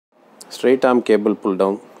Straight arm cable pull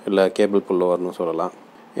down இல்லை cable புல் ஓவர்னு சொல்லலாம்.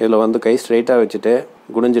 இதில் வந்து கை ஸ்ட்ரெயிட்டாக வச்சுட்டு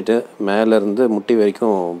குனிஞ்சிட்டு மேலேருந்து முட்டி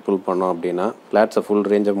வரைக்கும் புல் பண்ணோம் அப்படின்னா லேட்ஸை ஃபுல்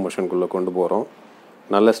ரேஞ்ச் ஆஃப் மோஷனுக்குள்ளே கொண்டு போகிறோம்.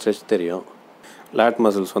 நல்ல ஸ்ட்ரெச் தெரியும். லேட்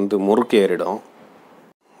மசில்ஸ் வந்து முறுக்கு ஏறிடும்.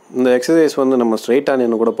 இந்த எக்ஸசைஸ் வந்து நம்ம ஸ்ட்ரெயிட்டாக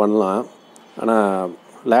நின்று கூட பண்ணலாம். ஆனால்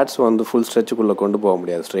லேட்ஸ் வந்து ஃபுல் ஸ்ட்ரெச்சுக்குள்ளே கொண்டு போக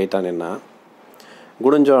முடியாது. ஸ்ட்ரெயிட்டாக நின்னா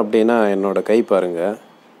குனிஞ்சோம் அப்படின்னா என்னோடய கை பாருங்கள்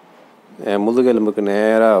என் முதுகெலும்புக்கு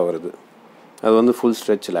நேராக வருது. அது வந்து ஃபுல்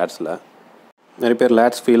ஸ்ட்ரெச் லேட்ஸில். நிறைய பேர்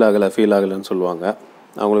லேட்ஸ் ஃபீல் ஆகலைன்னு சொல்லுவாங்க.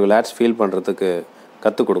 அவங்களுக்கு லேட்ஸ் ஃபீல் பண்ணுறதுக்கு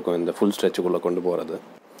கற்றுக் கொடுக்கும் இந்த ஃபுல் ஸ்ட்ரெச்சுக்குள்ளே கொண்டு போகிறது.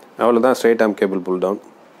 அவ்வளோதான் straight arm cable pull down.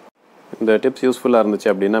 இந்த டிப்ஸ் யூஸ்ஃபுல்லாக இருந்துச்சு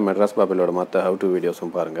அப்படின்னா மெட்ராஸ் பாபிலோட மற்ற ஹவ் டு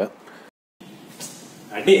வீடியோஸும் பாருங்கள்.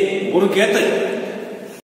 அடி ஒரு கேத்து